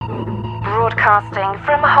Broadcasting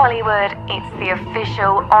from Hollywood, it's the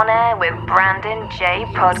official On Air with Brandon J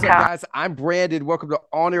What's up, podcast. guys? I'm Brandon. Welcome to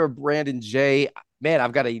Honor of Brandon J. Man,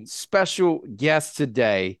 I've got a special guest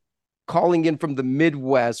today calling in from the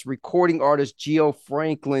Midwest, recording artist Gio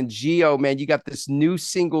Franklin. Gio, man, you got this new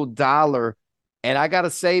single Dollar. And I gotta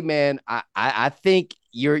say, man, I think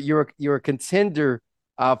you're a contender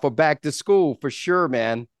for back to school for sure,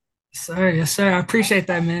 man. Sir, yes, sir. I appreciate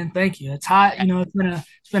that, man. Thank you. It's hot.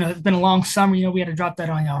 It's been a long summer. We had to drop that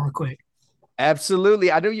on y'all real quick. Absolutely.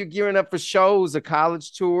 I know you're gearing up for shows, a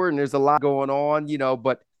college tour, and there's a lot going on,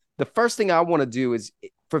 but the first thing I want to do is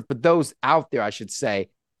for those out there, I should say,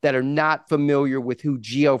 that are not familiar with who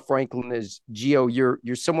Gio Franklin is. Gio,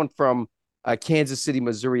 you're someone from Kansas City,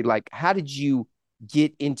 Missouri. Like, how did you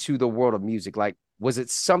get into the world of music? Like, was it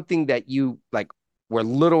something that you like were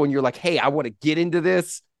little and you're like, hey, I want to get into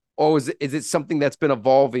this? Or is it something that's been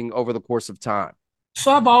evolving over the course of time?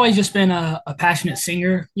 So I've always just been a passionate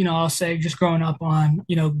singer. I'll say just growing up on,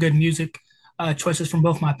 good music choices from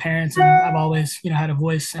both my parents. And I've always, had a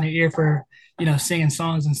voice and an ear for, singing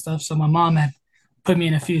songs and stuff. So my mom had put me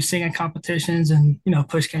in a few singing competitions and,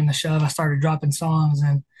 push came to shove. I started dropping songs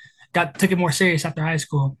and took it more serious after high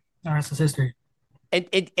school. The rest is history.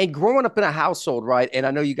 And growing up in a household, right? And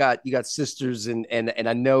I know you got sisters and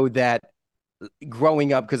I know that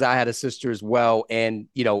growing up because I had a sister as well. And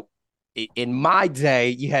in my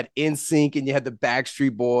day, you had NSYNC and you had the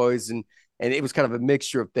Backstreet Boys, and it was kind of a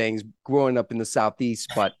mixture of things growing up in the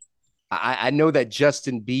Southeast. But I know that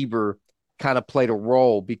Justin Bieber kind of played a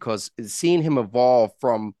role because seeing him evolve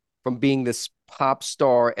from being this pop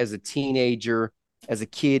star as a teenager, as a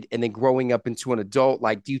kid, and then growing up into an adult,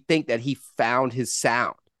 like, do you think that he found his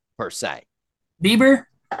sound per se? Bieber,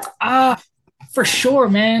 for sure,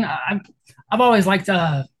 man. I've always liked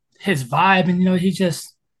his vibe, and he's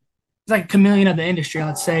like a chameleon of the industry.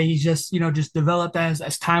 I'd say he's just developed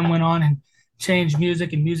as time went on and changed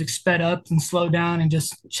music, and music sped up and slowed down and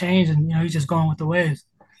just changed, and he's just going with the waves.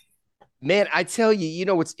 Man, I tell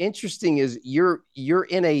you, what's interesting is you're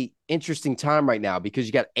in a interesting time right now because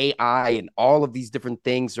you got AI and all of these different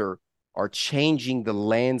things are changing the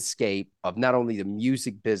landscape of not only the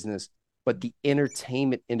music business but the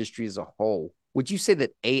entertainment industry as a whole. Would you say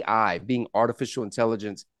that AI, being artificial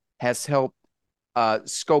intelligence, has helped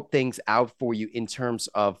scope things out for you in terms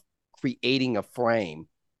of creating a frame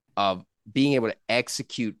of being able to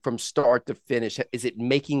execute from start to finish? Is it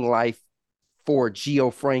making life for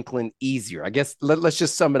Gio Franklin easier? I guess let's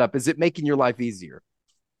just sum it up. Is it making your life easier?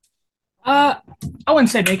 Uh, I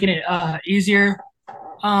wouldn't say making it easier,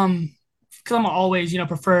 because I'm always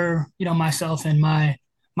prefer myself and my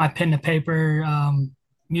pen to paper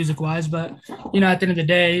music wise, but at the end of the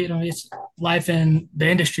day, it's life in the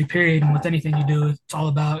industry period, and with anything you do, it's all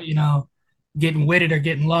about getting with it or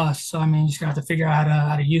getting lost. So I mean, you just have to figure out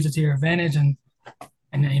how to use it to your advantage, and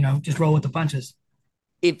just roll with the punches.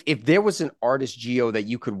 If there was an artist, Gio, that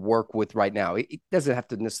you could work with right now, it doesn't have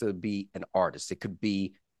to necessarily be an artist. It could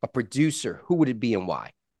be a producer. Who would it be and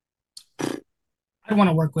why? I'd want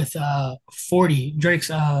to work with 40 Drake's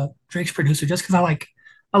producer, just because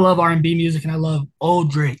I love R&B music and I love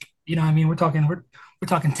old Drake. What I mean? We're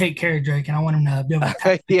talking Take Care of Drake, and I want him to be able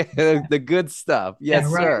to Yeah, the good stuff. yeah,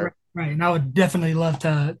 Yes, right, sir. right, right. And I would definitely love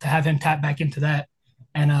to have him tap back into that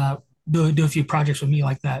and do a few projects with me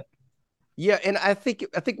like that. Yeah, and I think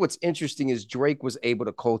what's interesting is Drake was able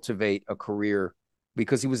to cultivate a career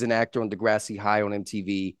because he was an actor on Degrassi High on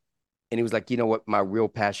MTV, and he was like, you know what, my real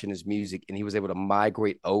passion is music, and he was able to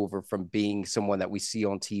migrate over from being someone that we see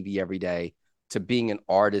on TV every day to being an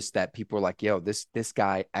artist that people are like, yo, this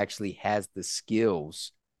guy actually has the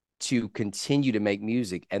skills to continue to make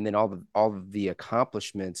music, and then all of the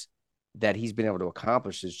accomplishments that he's been able to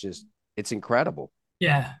accomplish is just it's incredible.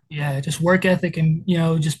 Yeah, yeah, just work ethic and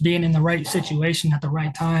just being in the right situation at the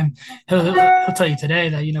right time. He'll tell you today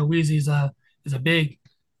that Weezy is a big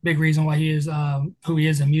reason why he is who he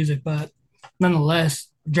is in music. But nonetheless,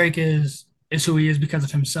 Drake is who he is because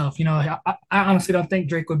of himself. I honestly don't think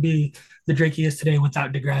Drake would be the Drake he is today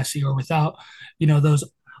without Degrassi or without those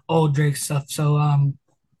old Drake stuff. So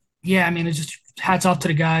yeah, I mean, it's just hats off to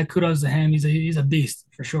the guy. Kudos to him. He's a beast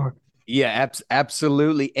for sure. Yeah,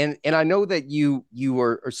 absolutely. And I know that you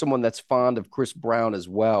are someone that's fond of Chris Brown as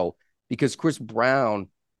well, because Chris Brown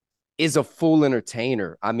is a full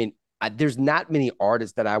entertainer. I mean, there's not many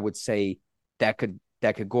artists that I would say that could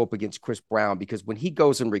go up against Chris Brown, because when he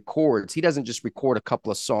goes and records, he doesn't just record a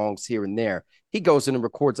couple of songs here and there. He goes in and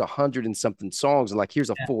records 100 and something songs, and like, here's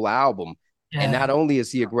a Yeah, full album. And yeah. not only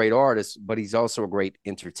is he a great artist, but he's also a great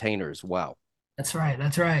entertainer as well. That's right.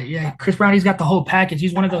 That's right. Yeah, Chris Brown, he's got the whole package.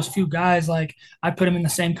 He's one of those few guys. Like I put him in the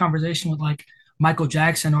same conversation with like Michael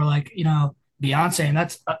Jackson or like Beyonce, and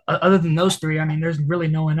that's other than those three. I mean, there's really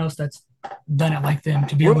no one else that's done it like them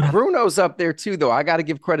to be able to. Bruno's up there too, though. I got to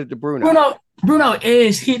give credit to Bruno. Bruno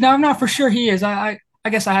is he? No, I'm not for sure he is. I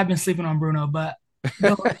guess I have been sleeping on Bruno, but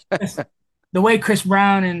the, the way Chris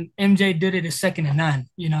Brown and MJ did it is second to none.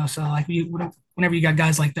 So like whenever you got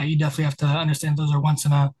guys like that, you definitely have to understand those are once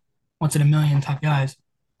in a million type guys.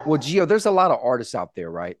 Well, Gio, there's a lot of artists out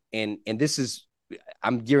there, right? And this is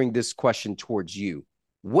I'm gearing this question towards you.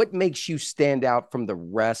 What makes you stand out from the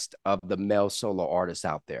rest of the male solo artists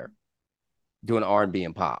out there doing R&B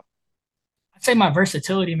and pop? I'd say my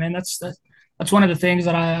versatility, man. That's one of the things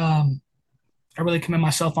that I really commend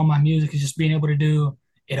myself on my music is just being able to do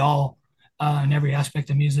it all in every aspect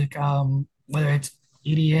of music, whether it's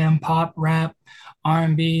EDM, pop, rap,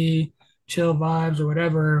 R&B, chill vibes, or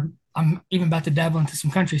whatever. I'm even about to dabble into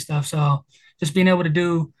some country stuff. So just being able to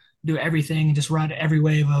do everything and just ride every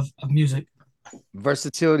wave of music.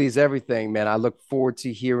 Versatility is everything, man. I look forward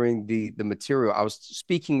to hearing the material. I was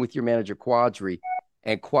speaking with your manager Quadri,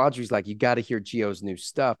 and Quadri's like, you got to hear Gio's new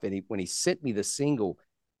stuff. And when he sent me the single,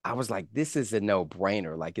 I was like, this is a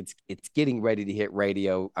no-brainer. Like it's getting ready to hit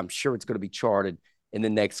radio. I'm sure it's going to be charted in the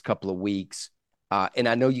next couple of weeks. And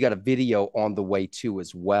I know you got a video on the way too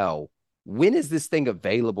as well. When is this thing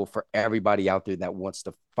available for everybody out there that wants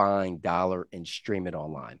to find Dollar and stream it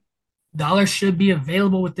online? Dollars should be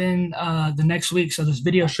available within the next week. So this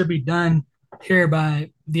video should be done here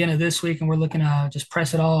by the end of this week, and we're looking to just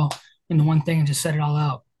press it all into one thing and just set it all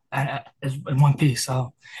out in one piece.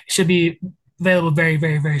 So it should be available very,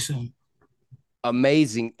 very, very soon.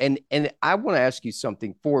 Amazing. And I want to ask you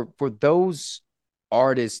something for those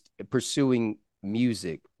artists pursuing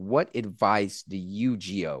music. What advice do you,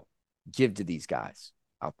 Gio, give to these guys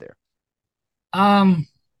out there? Um,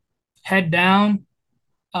 Head down,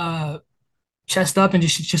 uh, chest up, and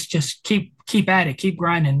just keep at it, keep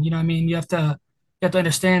grinding. You know what I mean? You have to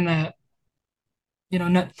understand that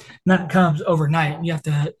nothing comes overnight. You have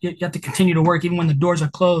to continue to work even when the doors are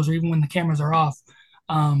closed or even when the cameras are off,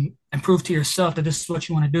 and prove to yourself that this is what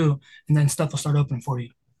you want to do, and then stuff will start opening for you.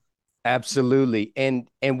 Absolutely. And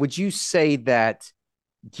would you say that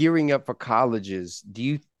gearing up for colleges, do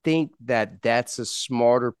you think that that's a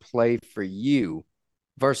smarter play for you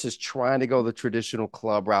versus trying to go the traditional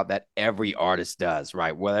club route that every artist does,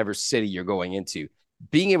 right? Whatever city you're going into,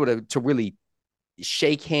 being able to really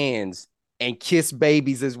shake hands and kiss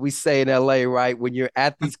babies, as we say in LA, right? When you're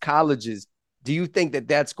at these colleges, do you think that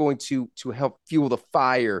that's going to help fuel the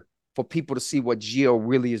fire for people to see what Gio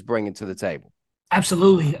really is bringing to the table?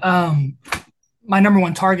 Absolutely. My number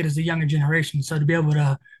one target is the younger generation. So to be able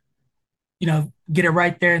to, get it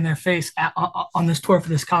right there in their face on this tour for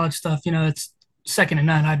this college stuff, it's second to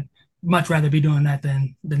none. I'd much rather be doing that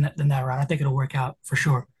than that route. I think it'll work out for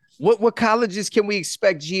sure. What colleges can we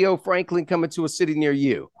expect Gio Franklin coming to a city near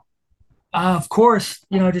you? Of course,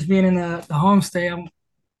 just being in the home state, I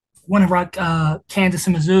want to rock Kansas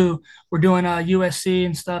and Mizzou. We're doing USC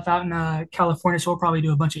and stuff out in California, so we'll probably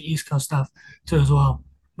do a bunch of East Coast stuff too as well.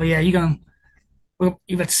 But yeah, you got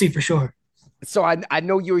to see for sure. So I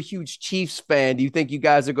know you're a huge Chiefs fan. Do you think you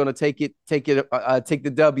guys are going to take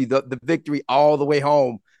the W, the victory all the way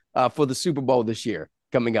home for the Super Bowl this year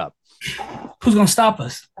coming up? Who's going to stop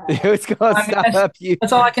us? Who's going to stop you?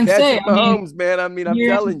 That's all I can say. Mahomes, man. I mean, I'm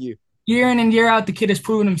telling you. Year in and year out, the kid has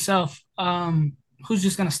proven himself. Who's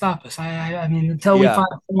just going to stop us? I mean, until we find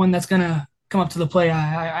someone that's going to come up to the plate,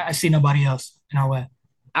 I see nobody else in our way.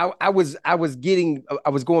 I was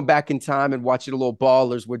going back in time and watching a little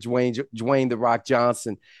Ballers with Dwayne the Rock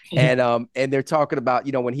Johnson, and they're talking about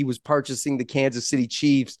when he was purchasing the Kansas City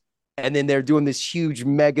Chiefs, and then they're doing this huge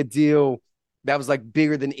mega deal that was like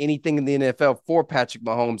bigger than anything in the NFL for Patrick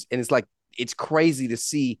Mahomes, and it's crazy to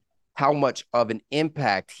see how much of an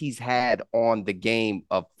impact he's had on the game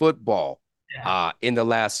of football in the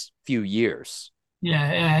last few years.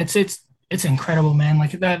 Yeah, it's incredible, man.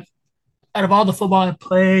 Like that. Out of all the football I've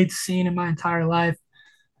played, seen in my entire life,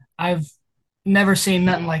 I've never seen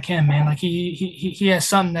nothing like him, man. Like he has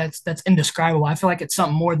something that's indescribable. I feel like it's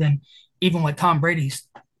something more than even what Tom Brady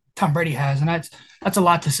has, and that's a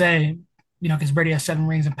lot to say, because Brady has 7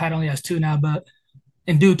 rings and Pat only has 2 now. But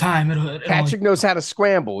in due time, Patrick knows how to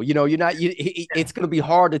scramble. It's going to be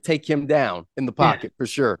hard to take him down in the pocket for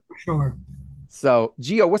sure. For sure. So,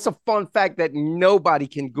 Gio, what's a fun fact that nobody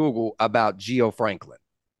can Google about Gio Franklin?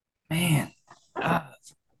 Man,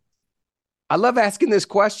 I love asking this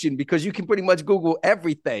question because you can pretty much Google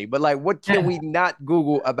everything, but what can we not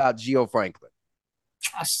Google about Gio Franklin?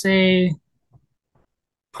 I say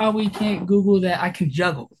Probably can't Google that. I can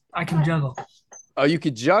juggle. I can juggle. Oh, you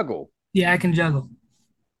could juggle. Yeah, I can juggle.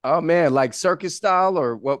 Oh man, like circus style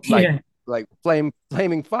or what? Yeah. Like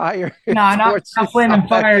flaming fire, No, not torches, all flaming that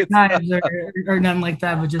fire good stuff. knives or nothing like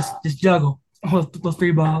that, but just juggle with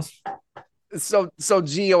three balls. So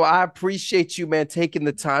Gio, I appreciate you, man, taking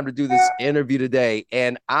the time to do this interview today.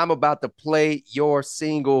 And I'm about to play your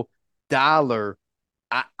single Dollar.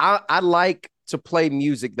 I like to play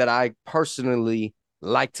music that I personally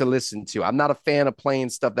like to listen to. I'm not a fan of playing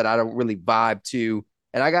stuff that I don't really vibe to.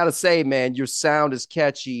 And I gotta say, man, your sound is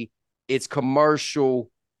catchy, it's commercial,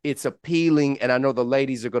 it's appealing, and I know the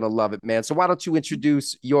ladies are gonna love it, man. So why don't you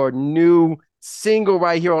introduce your new single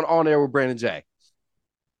right here on Air with Brandon J?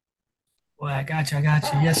 Well, I got you. I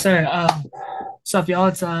got you. Yes, sir. What's up, y'all?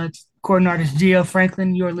 It's recording artist Gio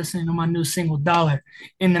Franklin. You're listening to my new single "Dollar"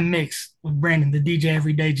 in the mix with Brandon, the DJ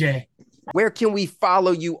Everyday J. Where can we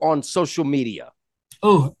follow you on social media?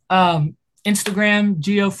 Oh, Instagram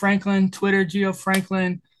Gio Franklin, Twitter Gio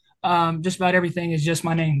Franklin. Just about everything is just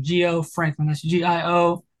my name, Gio Franklin. That's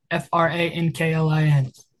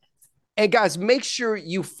GIOFRANKLIN. And guys, make sure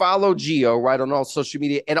you follow Gio right on all social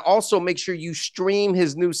media, and also make sure you stream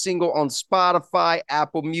his new single on Spotify,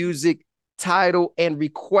 Apple Music, Tidal, and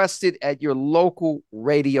request it at your local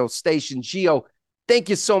radio station. Gio, thank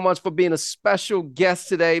you so much for being a special guest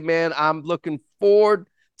today, man. I'm looking forward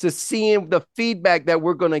to seeing the feedback that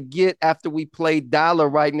we're going to get after we play Dollar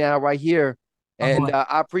right now, right here. And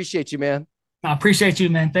I appreciate you, man. I appreciate you,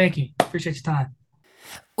 man. Thank you. Appreciate your time.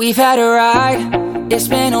 We've had a ride, it's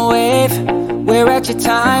been a wave. We're at your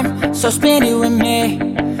time, so spin it with me.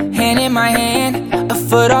 Hand in my hand, a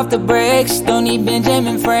foot off the brakes. Don't need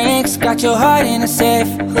Benjamin Franks, got your heart in a safe.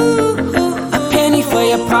 A penny for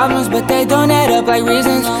your problems, but they don't add up like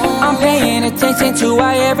reasons. I'm paying attention to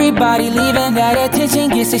why everybody leaving. That attention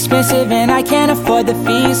gets expensive and I can't afford the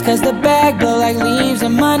fees. Cause the bag blow like leaves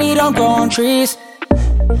and money don't grow on trees.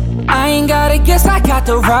 I ain't gotta guess, I got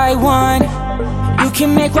the right one. You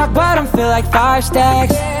can make rock bottom feel like 5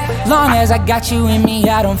 stacks. Long as I got you in me,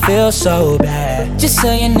 I don't feel so bad. Just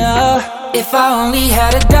so you know, if I only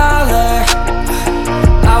had $1,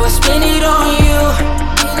 I would spend it on you.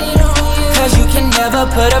 Cause you can never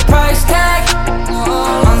put a price tag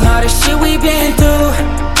on all the shit we've been through.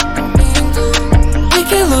 We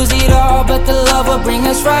can lose it all, but the love will bring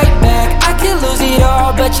us right back. I can lose it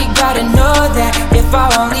all, but you gotta know that if I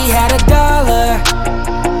only had $1,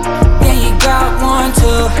 got one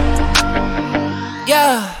too.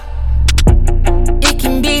 Yeah. It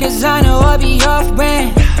can be designer or be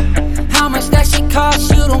off-brand. How much that shit cost,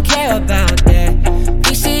 you don't care about that.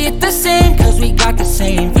 We see it the same, cause we got the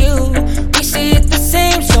same view. We see it the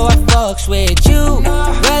same, so I fucks with you.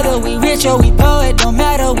 Whether we rich or we poor, it don't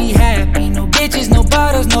matter, we happy. No bitches, no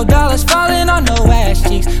bottles, no dollars falling on no ass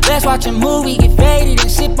cheeks. Let's watch a movie, get faded and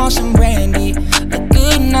sip on some brandy. A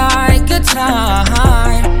good night, good time.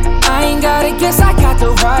 I ain't gotta guess, I got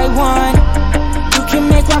the right one. You can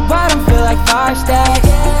make rock bottom feel like 5 stacks.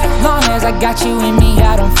 Long as I got you in me,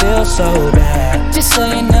 I don't feel so bad. Just so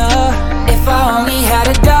you know, if I only had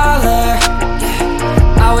 $1,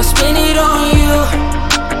 I would spend it on you.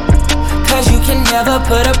 Cause you can never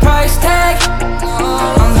put a price tag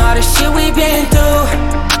on all the shit we've been through.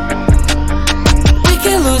 We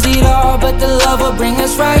can lose it all, but the love will bring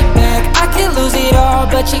us right back. I can lose it all,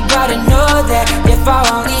 but you gotta know that if I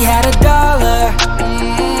only had $1,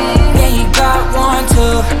 yeah, you got one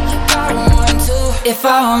too. If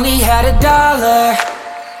I only had $1,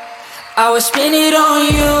 I would spend it on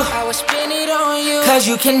you. Cause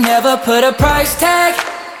you can never put a price tag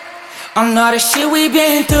on all the shit we've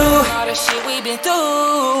been through.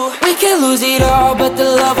 We can lose it all, but the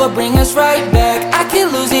love will bring us right back. I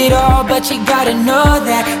can lose it all, but you gotta know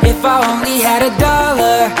that if I only had $1,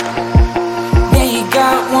 then you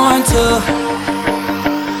got one too.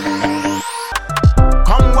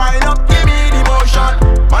 Come wind up, give me the motion.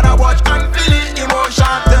 Man, I watch and feel the emotion.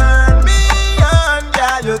 Turn me on,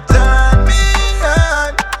 yeah, you turn me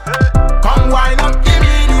on. Come wind up, give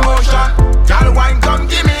me the motion. Girl, wine, come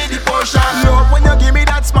give me the potion. Love when you give me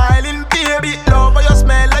that smiling baby. Love how you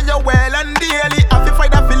smell like you well and daily. I feel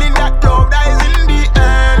fight that feeling that love that is in the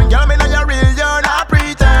end. Girl, me know you're real, you're not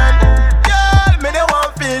pretend. Girl, me don't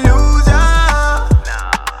want to lose ya.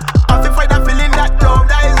 I feel fight that feeling that love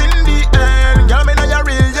that is in the end. Girl, me know you're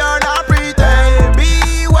real, you're not pretend.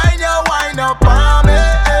 Baby, when you wind up on me,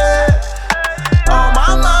 oh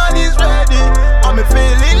my mind is ready. I'm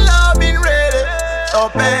feeling loving ready. Oh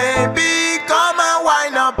baby, come and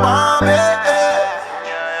wind up on me.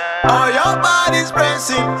 Oh your body's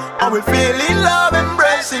pressing, and we feeling love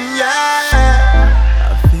embracing, yeah.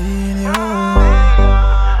 I feel you.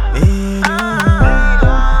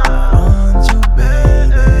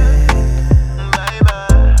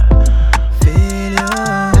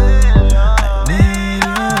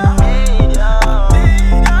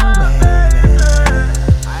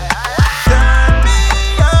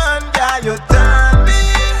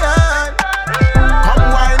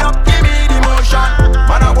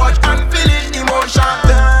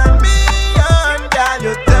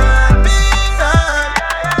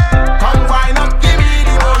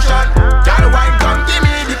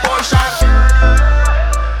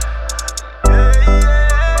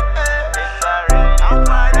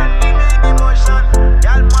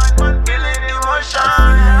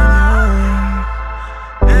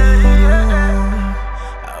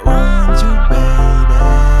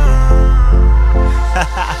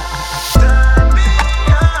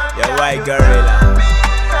 gorilla.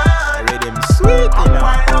 Rhythm sweet, you know.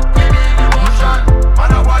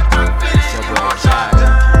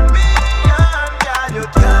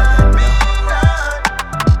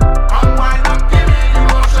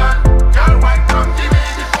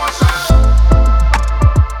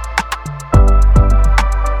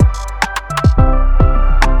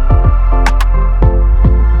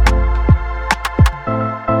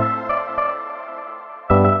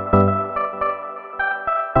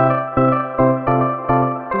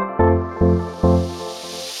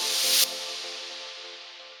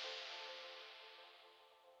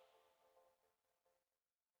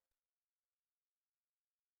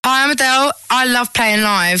 Hi, I'm Adele. I love playing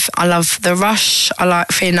live. I love the rush. I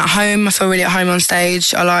like feeling at home. I feel really at home on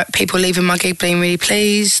stage. I like people leaving my gig being really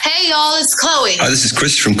pleased. Hey y'all, it's Chloe. Hi, this is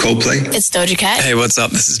Chris from Coldplay. It's Doja Cat. Hey, what's up?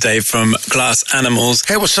 This is Dave from Glass Animals.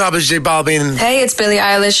 Hey, what's up? It's J Balvin. Hey, it's Billie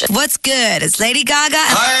Eilish. What's good? It's Lady Gaga.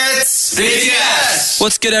 Hi, it's BTS.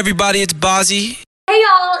 What's good, everybody? It's Bozzy. Hey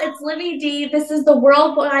y'all, it's Livy D. This is the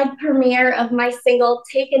worldwide premiere of my single,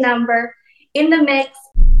 Take a Number, in the mix.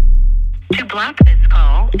 To block this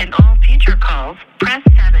call and all future calls, press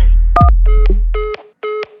 7.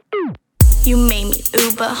 You made me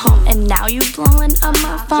Uber home, and now you blowing up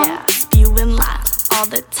my phone. Yeah. Viewing live all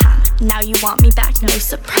the time. Now you want me back, no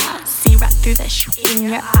surprise. See right through that shit in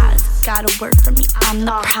your eyes. Gotta work for me, I'm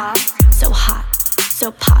the prize. So hot,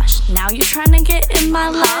 so posh. Now you trying to get in my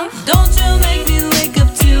life. Don't you make me wake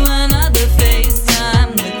up to another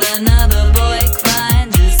FaceTime with another boy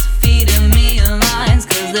crying, just feeding me lines,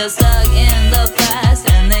 'cause they're stuck in the past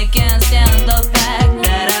and they can't stand the fact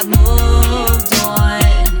that I've moved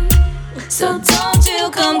on. So don't you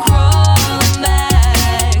come crawling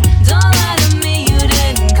back. Don't lie to me, you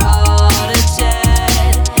didn't call to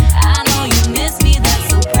chat. I know you miss me, that's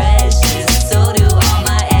so precious. So do all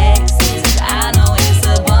my exes. I know it's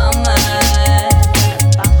a bummer,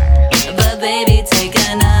 but baby, take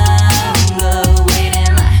a number. Wait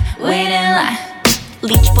in line.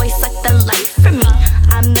 Leech boy suck the life from me.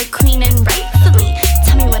 I'm the queen and rightfully.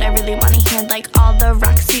 Tell me what I really wanna hear, like all the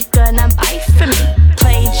rocks you gonna buy for me.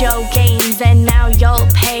 Played your games and now you'll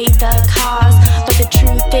pay the cost. But the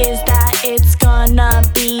truth is that it's gonna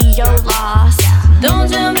be your loss. Don't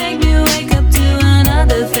you make me wake up to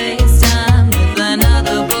another FaceTime with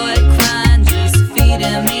another boy crying, just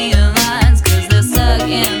feeding me lines, 'cause they're stuck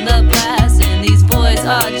in the past and these boys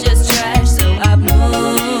are just trash. So I've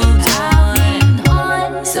moved on.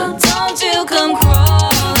 So don't you come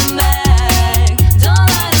crawling back. Don't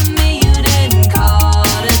lie to me, you didn't call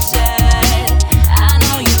to chat. I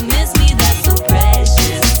know you miss me, that's so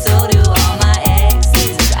precious. So do all my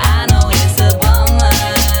exes. I know it's a bummer,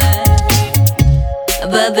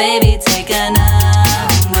 but baby, take a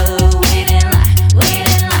number. Wait in line.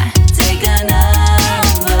 Take a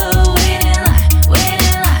number. Wait in line.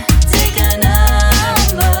 Take a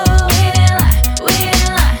number. Wait in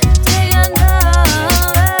line. Take a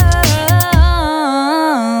number.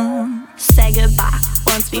 Say goodbye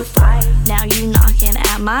once before. Now you knocking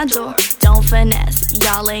at my door. Don't finesse,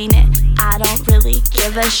 y'all ain't it. I don't really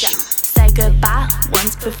give a shit. Say goodbye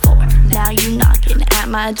once before. Now you knocking at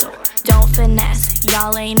my door. Don't finesse,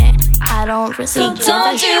 y'all ain't it. I don't really So give a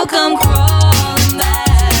don't shit. you come crawling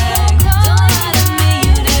back. Don't lie to me,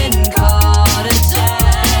 you didn't call to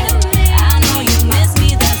chat. I know you miss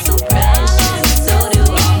me, that's so precious. So do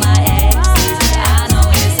all my exes. I know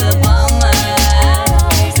it's a bummer,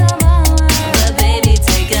 but baby,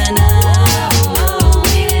 take a number.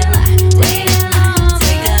 Wait in line.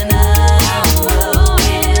 Take a number.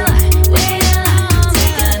 Wait in line.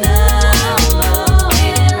 Take a number.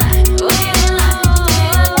 Wait in line.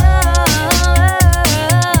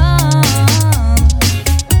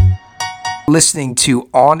 Listening to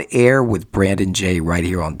On Air with Brandon J right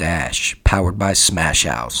here on Dash, powered by Smash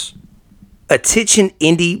House. Attention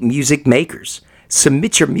indie music makers.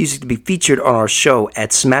 Submit your music to be featured on our show at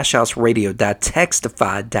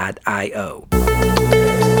smashhouseradio.textify.io.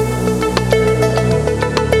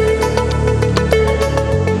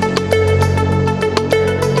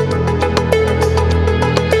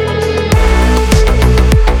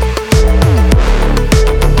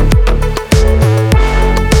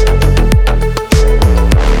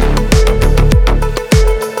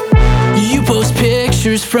 You post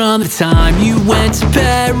pictures from the time you went to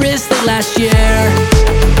Paris the last year,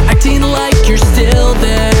 acting like you're still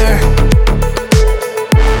there.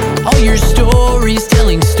 All your stories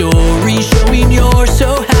telling stories, showing you're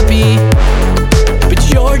so happy, but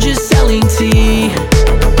you're just selling tea.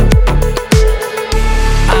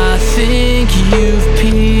 I think you've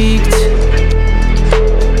peaked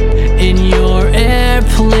in your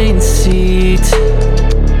airplane seat.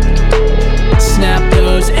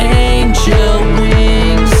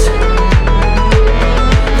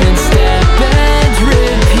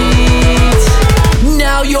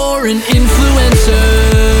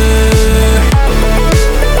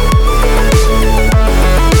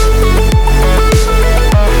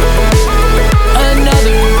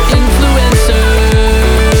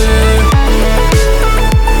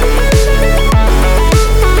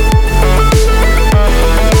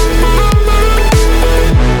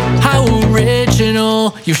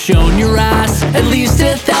 You've shown your ass at least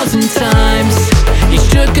 1,000 times. You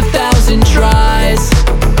shook 1,000 tries.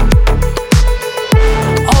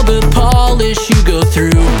 All the polish you go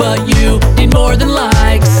through, but you need more than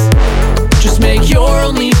likes. Just make your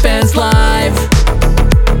OnlyFans live.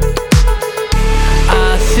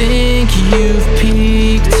 I think you've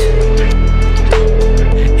peaked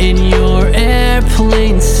in your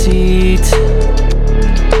airplane seat.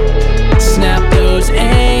 Snap those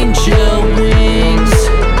angel wings,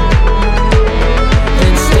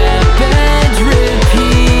 then step and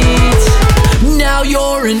repeat. Now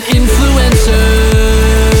you're an influencer.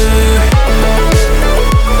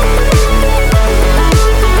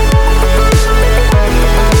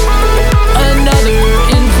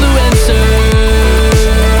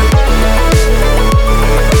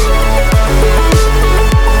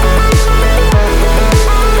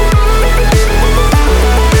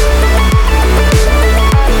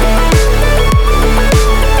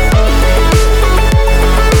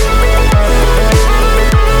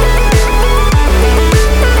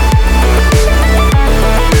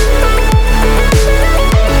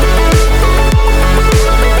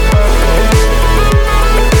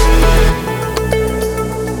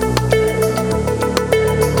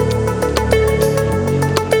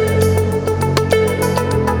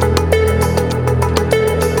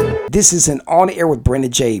 This is an On Air with Brenda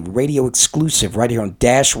J radio exclusive right here on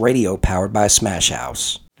Dash Radio, powered by Smash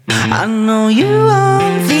House. I know you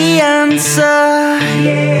want the answer,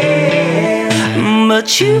 yeah,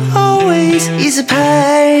 but you always ease a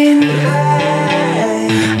pain,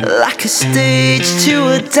 like a stage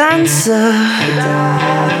to a dancer.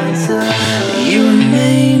 You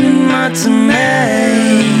remain my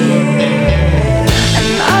domain,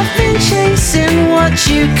 and I've been chasing what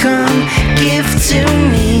you come give to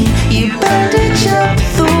me. You bandage up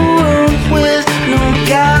the wound with no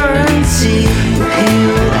guarantee.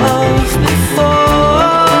 Heal off before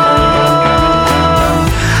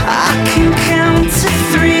I can count to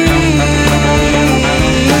 3.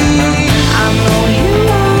 I know you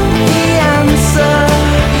want the answer,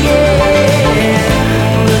 yeah,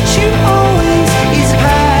 but you always is the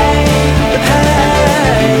pay,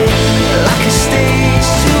 like a stage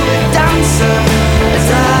to a dancer, a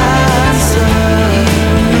dancer.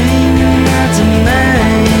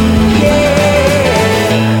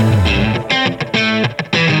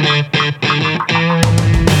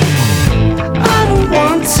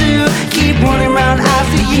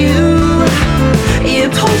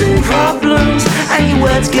 Problems and your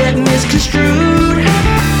words get misconstrued.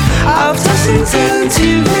 I've tossed and turned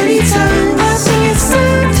too many times. I think it's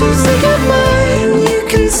time to say goodbye. You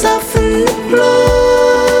can soften the blow,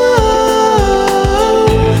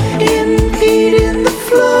 impeding the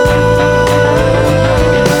flow.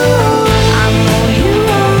 I know you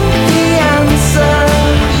want the answer,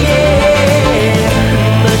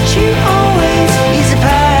 yeah, but you always ease the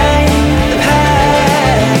pain,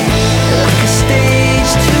 like a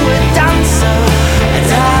stage to a dancer, a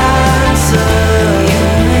dancer. You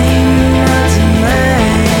remain my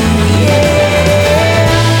domain, yeah.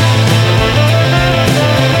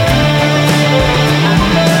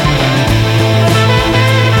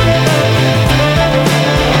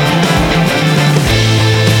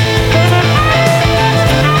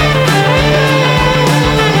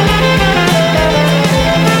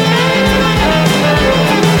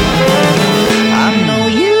 I know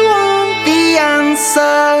you want the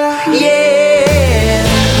answer, yeah,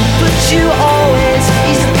 but you always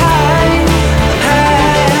ease the pain,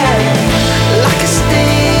 like a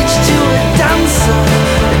stage to a dancer,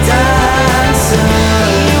 a dancer.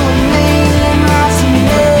 You remain my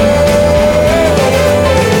domain.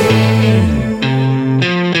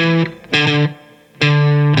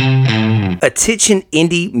 Attention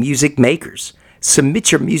indie music makers.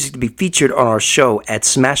 Submit your music to be featured on our show at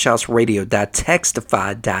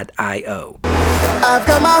smashhouseradio.textify.io. I've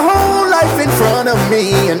got my whole life in front of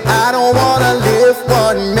me, and I don't wanna live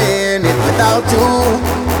 1 minute without you.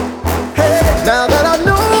 Hey, now that I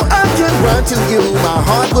know I can run to you, my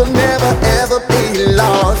heart will never ever be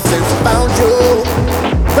lost since I found you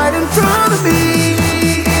right in front of me.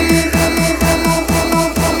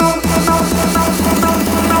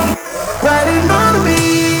 Right in front of me.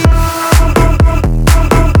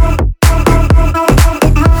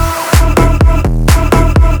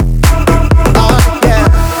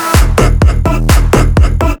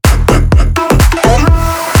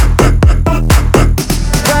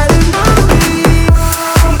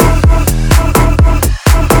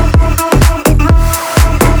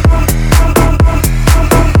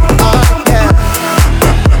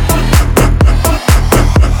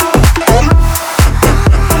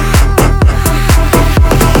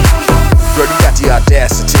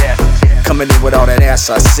 Feminine with all that ass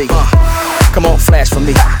I see. Come on, flash for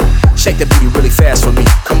me. Shake the booty really fast for me.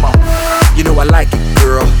 Come on. You know I like it,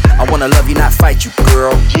 girl. I wanna love you, not fight you,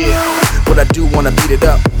 girl. Yeah. What I do, wanna beat it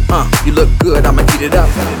up. You look good, I'ma eat it up.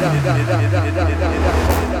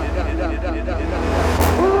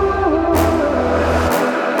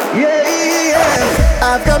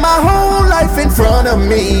 I've got my whole life in front of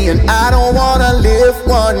me, and I don't wanna live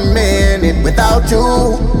 1 minute without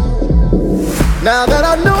you. Now that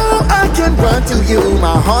I know I can run to you,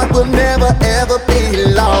 my heart will never ever be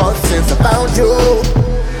lost since I found you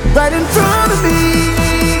right in front of me.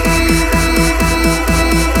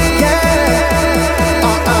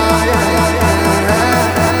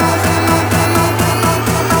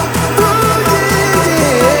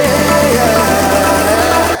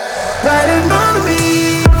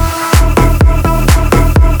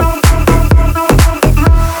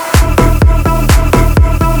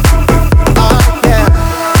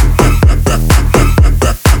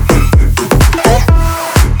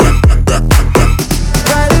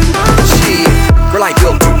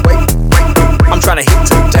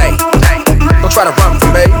 Try to run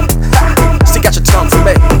from me, stick out your tongue for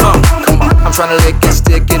me. Come on, I'm trying to lick and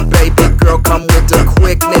stick it, baby girl, come with the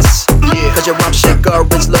quickness. Cause your rump shaker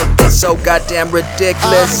is looking so goddamn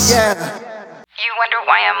ridiculous. You wonder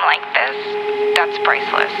why I'm like this? That's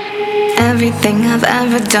priceless. Everything I've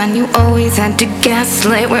ever done, you always had to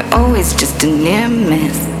gaslight. We're always just a near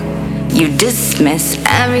miss. You dismiss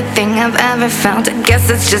everything I've ever felt. I guess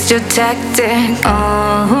it's just your tactic.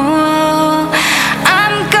 Oh,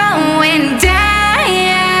 I'm going down.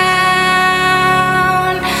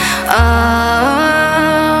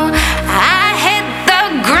 Oh, I hit the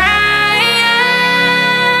ground.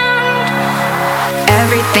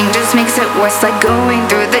 Everything just makes it worse, like going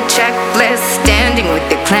through the checklist, standing with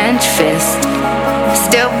your clenched fist,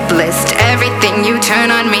 still blissed. Everything you turn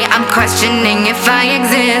on me, I'm questioning if I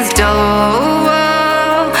exist.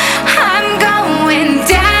 Oh, I'm going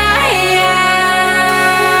down.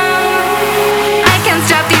 I can't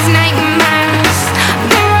stop these nightmares.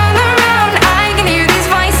 They're all around. I can hear these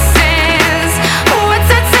voices. What's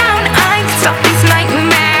that sound? I can stop these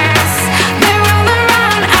nightmares. They're all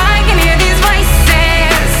around. I can hear these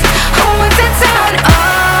voices. What's that sound?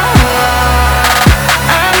 Oh,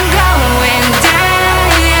 I'm going down.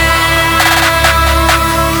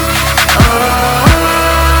 Oh,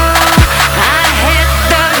 I hit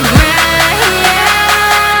the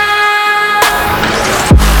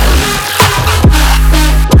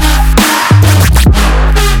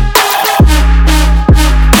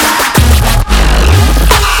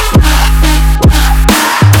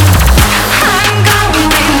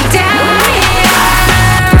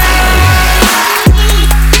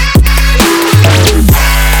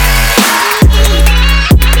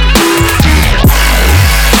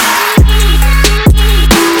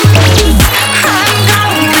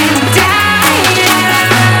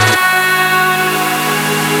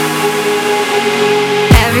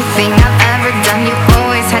everything I've ever done, you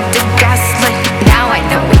always had to gaslight. Now I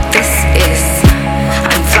know what this is.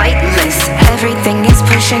 I'm flightless. Everything is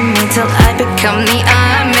pushing me till I become the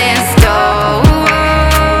mist. Oh,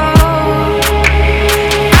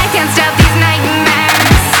 I can't stop these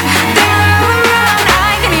nightmares. They're all around.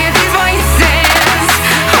 I can hear these voices.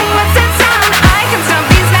 What's that sound? I can stop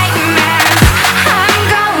these nightmares. I'm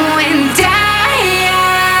going down.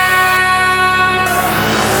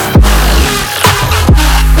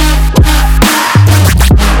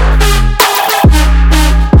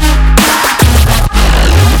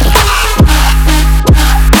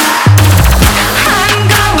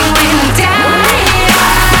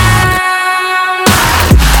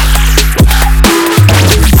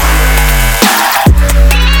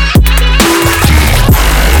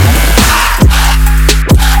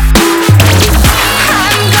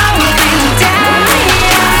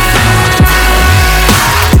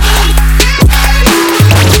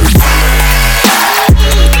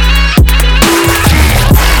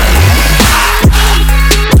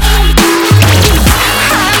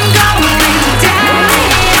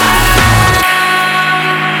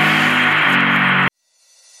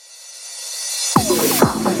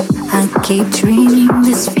 I keep dreaming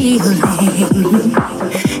this feeling,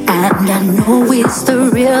 and I know it's the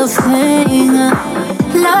real thing.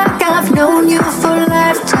 Like I've known you for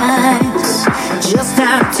lifetimes, just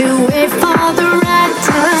have to wait for the right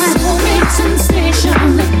time. Soulmate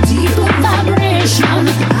sensation, deeper vibration.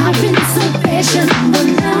 I've been so patient, but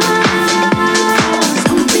now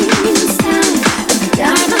something inside, a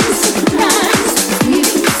diamond surprise,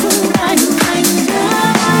 feeling so right now.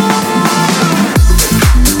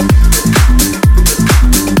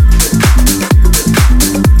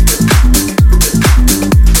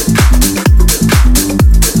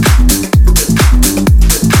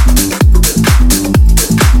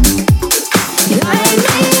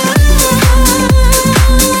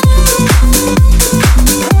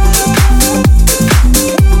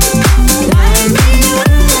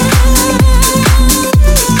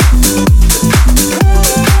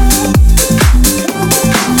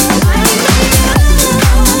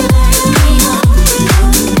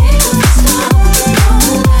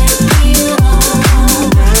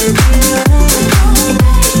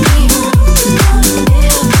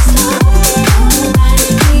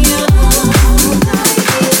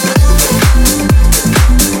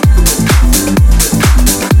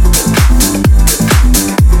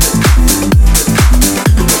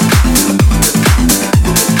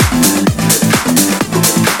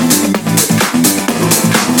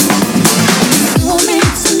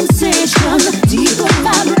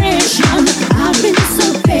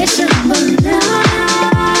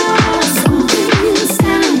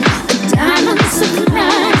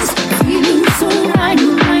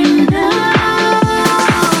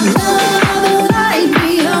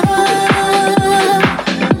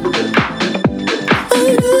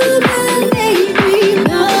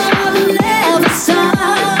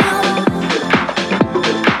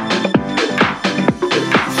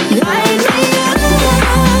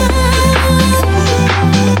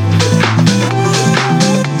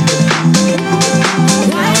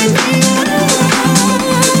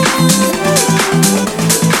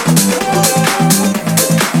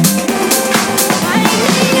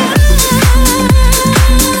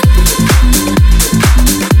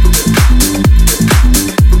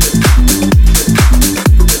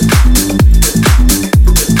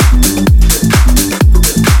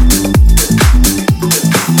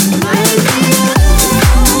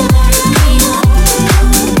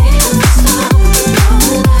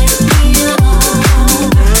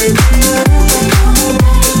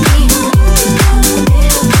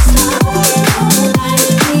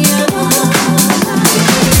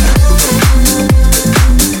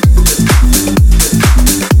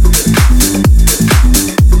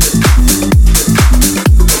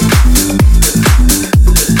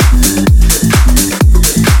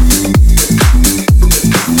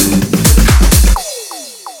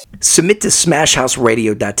 Submit to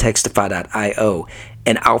smashhouseradio.textify.io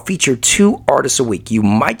and I'll feature 2 artists a week. You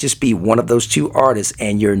might just be one of those 2 artists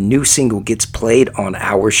and your new single gets played on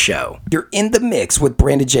our show. You're in the mix with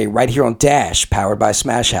Brandon J right here on Dash, powered by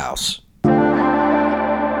Smash House.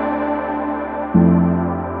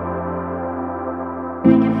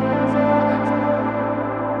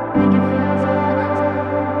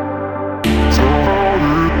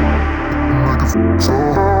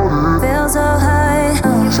 Feel so high,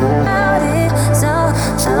 so high, so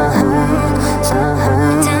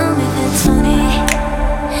high. Tell me if it's funny.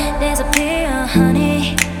 There's a pill,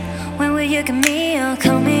 honey. When will you give me or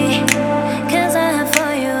call me? 'Cause I have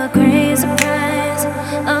for you a great surprise.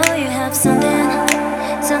 Oh, you have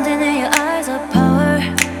something in your eyes of power,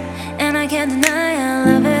 and I can't deny I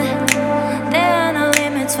love it. There are no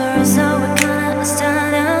limits for us, so we're gonna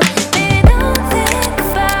start out.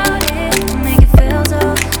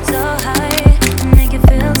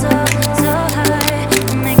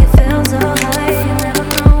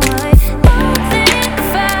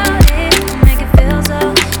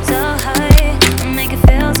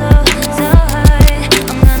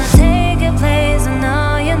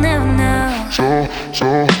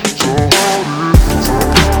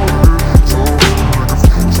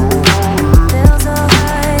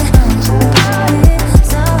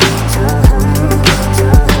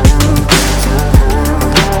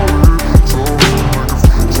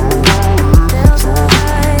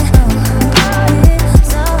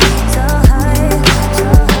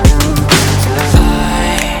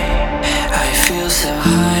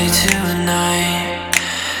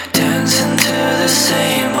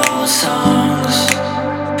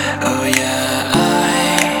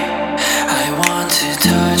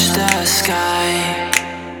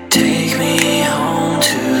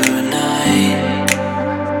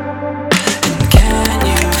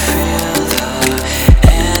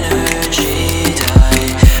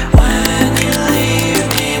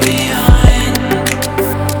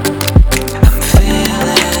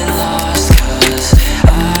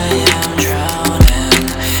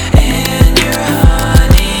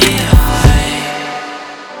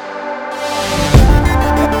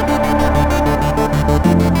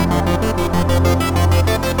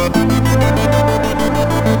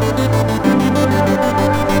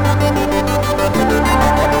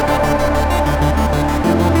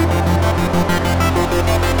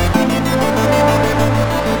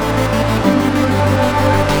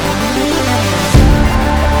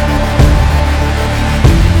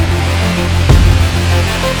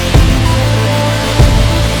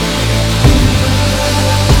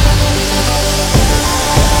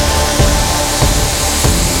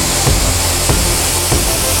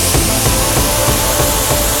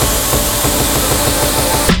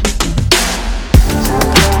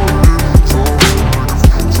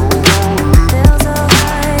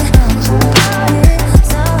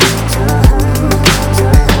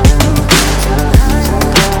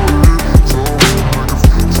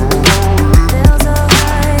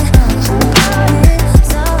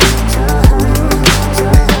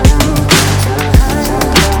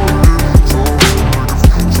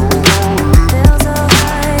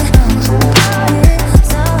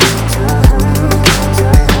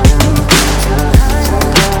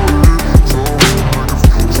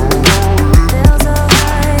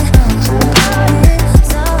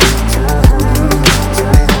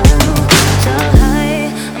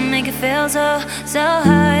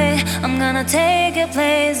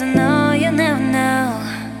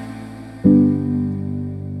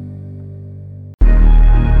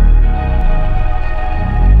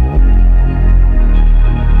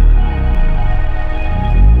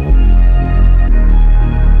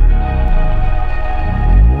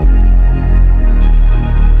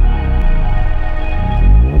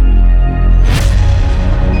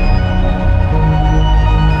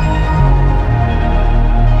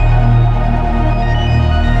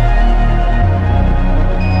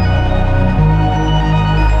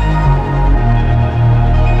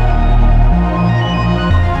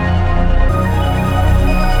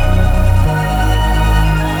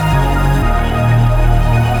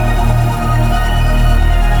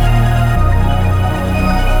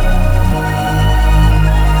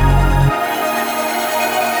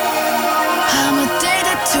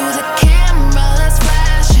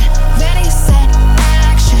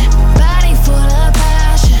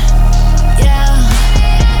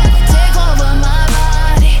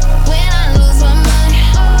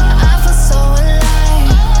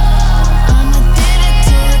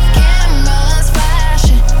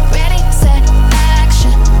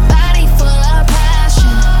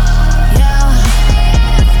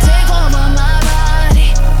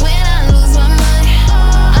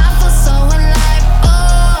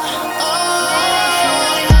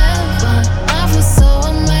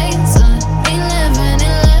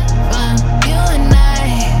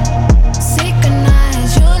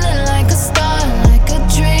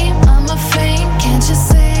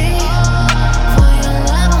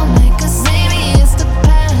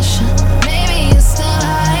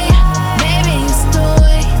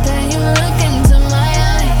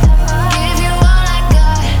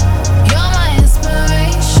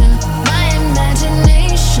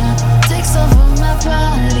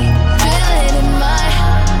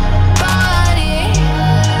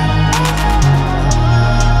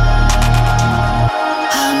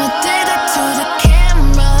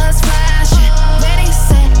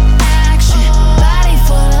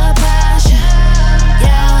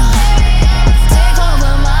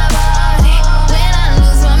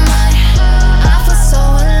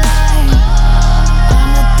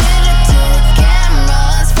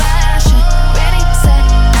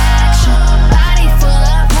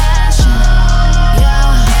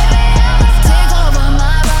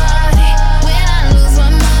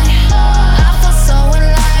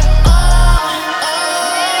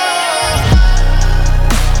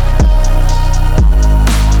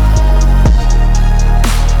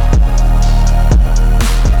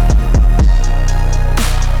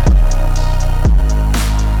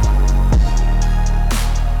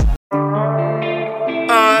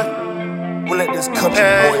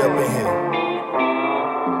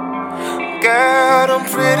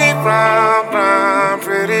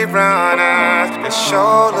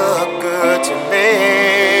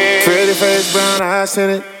 dress, brown eyes in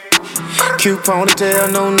it. Cute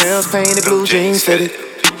ponytail, no nails, painted blue jeans fitted.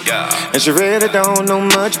 And she really don't know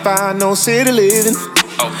much about no city living.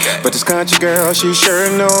 But this country girl, she sure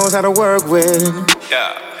knows how to work with.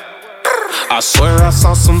 I swear I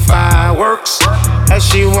saw some fireworks as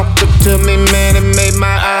she walked up to me, man, it made my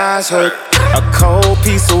eyes hurt. A cold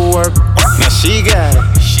piece of work. Now she got it.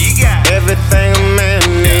 Everything a man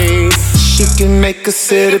needs. She can make a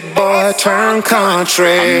city boy turn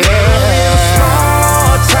country.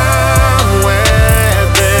 Small town where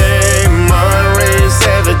they mud race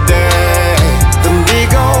every day. The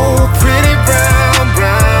big old pretty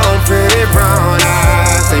brown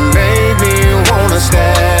eyes, they made me wanna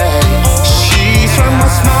stay. She's from a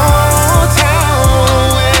small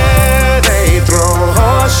town where they throw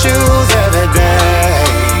horseshoes every day.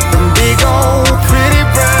 The big old pretty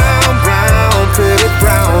brown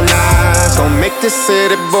eyes gon' make this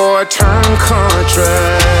city boy turn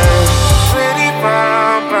country.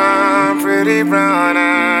 Pretty brown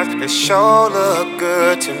eyes, they sure look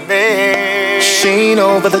good to me. She ain't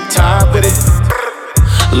over the top with it.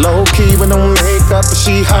 Low key with no makeup, but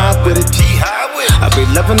she hot with it. I be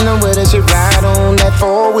loving the way that she ride on that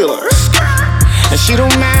four-wheeler. And she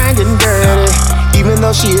don't mind getting dirty, even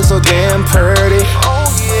though she is so damn pretty.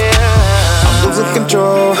 I'm losing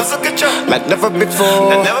control, like never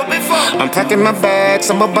before. I'm packing my bags,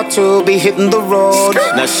 I'm about to be hitting the road.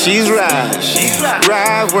 Now she's right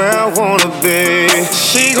where I wanna be.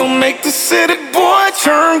 She gon' make the city boy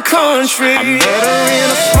turn country. I met her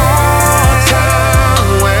in a small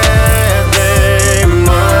town where they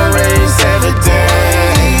mud race every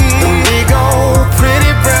day. The big old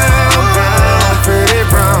pretty brown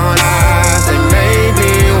eyes, they made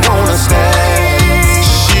me wanna stay.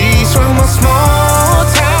 She's from a small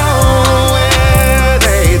town where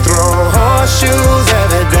they throw horseshoes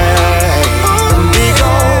every day. The big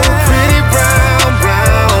old pretty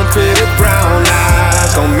brown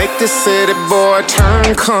eyes gon' make this city boy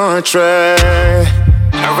turn country.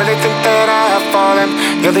 I really think that I have fallen.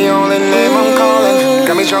 You're the only name I'm calling.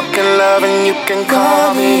 Got me drunk in love and you can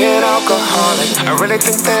call me an alcoholic. I really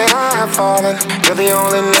think that I have fallen. You're the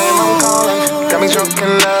only name I'm calling. Got me drunk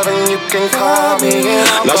in love and you can call me an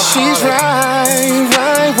alcoholic. Now she's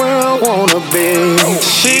right where I wanna be.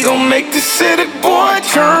 She gon' make the city boy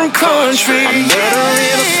turn country. I met her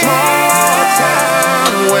in a small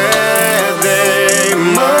town where they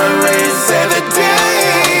mud race every day.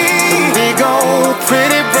 Big old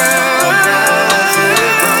pretty brown eyes,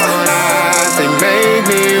 they made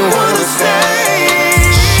me wanna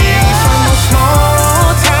stay. She's from a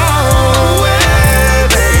small town where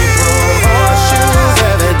they throw horseshoes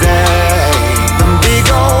every day. The big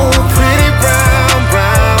old pretty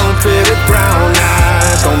brown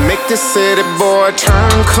eyes gon' make this city boy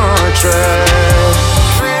turn country.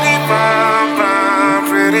 Pretty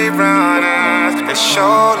brown eyes, they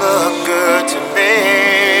sure look good to me.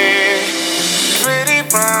 Pretty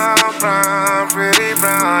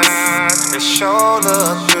brown eyes, they sure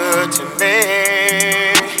look good to me.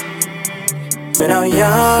 Been out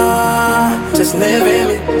young, just live in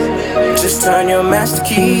me. Just turn your master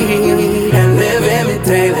key and live in me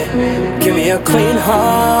daily. Give me a clean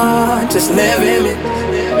heart, just live in me.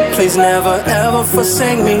 Please never ever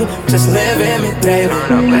forsake me, just live in me daily.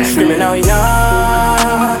 Screaming out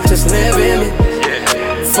young, just live in me.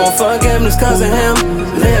 For forgiveness cause of him,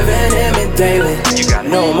 living in me daily.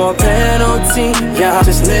 No more penalty, yeah,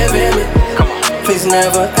 just live in me. Please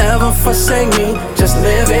never ever forsake me, just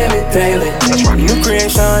live in me daily. New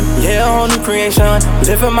creation, yeah, whole new creation.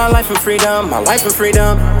 Living my life in freedom, my life in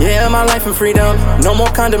freedom. Yeah, my life in freedom. No more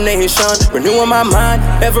condemnation, renewing my mind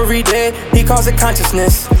every day. He calls it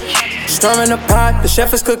consciousness. Stirring the pot, the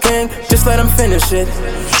chef is cooking, just let him finish it.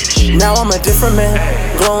 Now I'm a different man,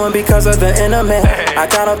 glowing because of the inner man. I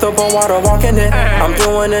got out the bowl water, walking it. I'm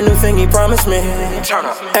doing a new thing he promised me.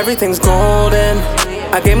 Everything's golden,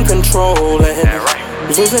 I gave him control and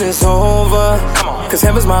losing is over, cause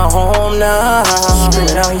heaven's my home now.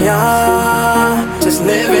 Screaming out, yeah, just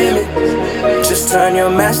live in me. Just turn your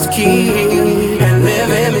master key and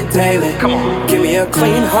live in me daily. Give me a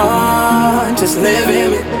clean heart, just live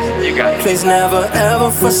in me. Please never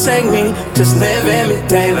ever forsake me, just live in me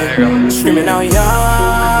daily. Screaming out,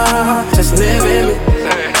 yeah, just live in me.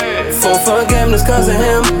 For forgiveness cause of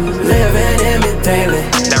him, living in me daily.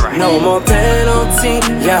 No more penalty,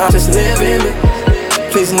 yeah, just live in me.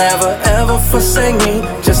 Please never ever forsake me,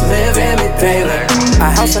 just live in me daily. A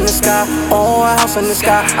house in the sky, oh, a house in the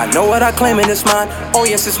sky. I know what I claim it is mine, oh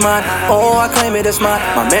yes it's mine. Oh, I claim it is mine.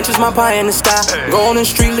 My mansion's my pie in the sky. Golden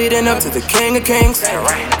street leading up to the King of Kings.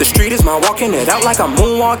 The street is my walking it out like I'm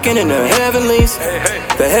moonwalking in the heavenlies.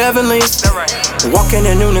 The heavenlies. Walking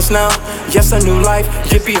in newness now, yes a new life.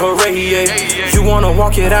 Yippee hooray, yeah. You wanna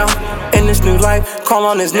walk it out in this new life? Call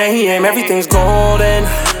on his name, everything's golden.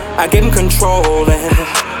 I get in control and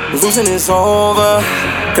losing is over,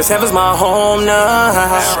 cause heaven's my home now.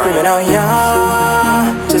 Screaming out,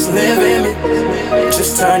 yeah, just live in me.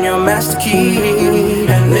 Just turn your master key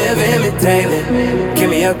and live in me daily. Give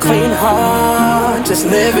me a clean heart, just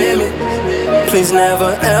live in me. Please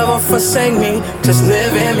never ever forsake me, just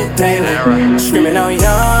live in me daily. Screaming out,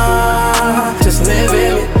 yeah, just live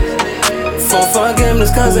in me. For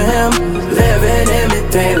forgiveness cause of him, living in me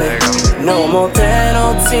daily. No more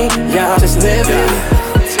penalty, yeah, just live in me.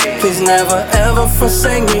 Please never ever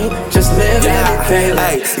forsake me, just live in it daily.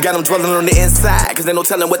 Hey, you got them dwelling on the inside, cause they no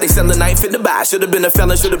telling what they selling, I ain't fit to buy. Should've been a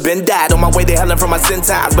felon, should've been died. On my way to hell from my sin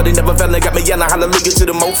times, but they never fell and got me yelling hallelujah to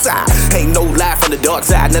the most high. Ain't no lie from the dark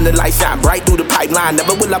side, none of the light shine bright through the pipeline.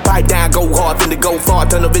 Never will I pipe down, go hard, finna go far.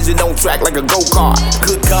 Turn the vision on track like a go-kart.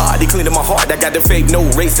 Good God, he cleaning my heart, I got the faith, no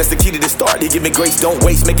race, that's the key to the start. He give me grace, don't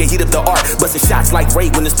waste, make it heat up the art. Busting shots like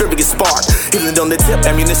rain when the spirit gets sparked. Healing on the tip,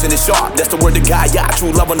 ammunition is sharp. That's the word of God, yeah,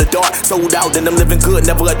 true love on the dark. Sold out, then I'm living good,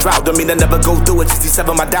 never a drought. Don't mean I never go through it, just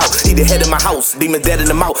seven my doubt. He the head in my house, demon dead in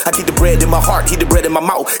the mouth. I keep the bread in my heart, keep the bread in my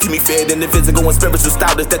mouth. Keep me fed in the physical and spiritual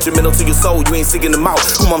style. That's detrimental to your soul, you ain't seeking them out.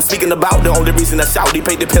 Whom I'm speaking about, the only reason I shout. He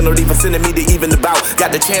paid the penalty for sending me to even about.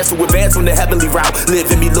 Got the chance to advance on the heavenly route.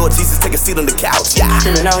 Live in me, Lord Jesus, take a seat on the couch. Yeah.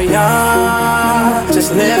 Screaming out, yeah,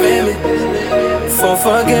 just live in me. For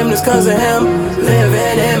forgiveness cause of him,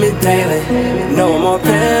 living in me daily. No more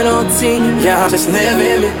penalty, yeah, just live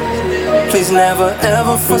in me. Please never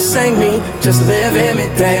ever forsake me, just live in me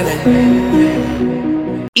daily.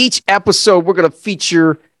 Each episode, we're going to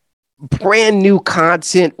feature brand new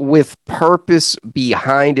content with purpose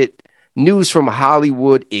behind it. News from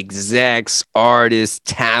Hollywood, execs, artists,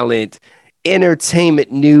 talent,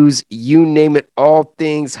 entertainment news, you name it, all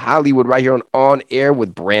things Hollywood right here on Air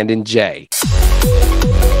with Brandon J.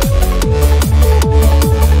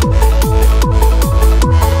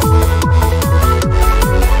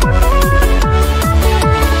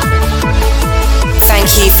 Thank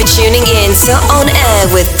you for tuning in to On Air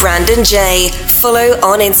with Brandon J. Follow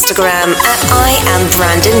on Instagram at I am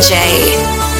Brandon J.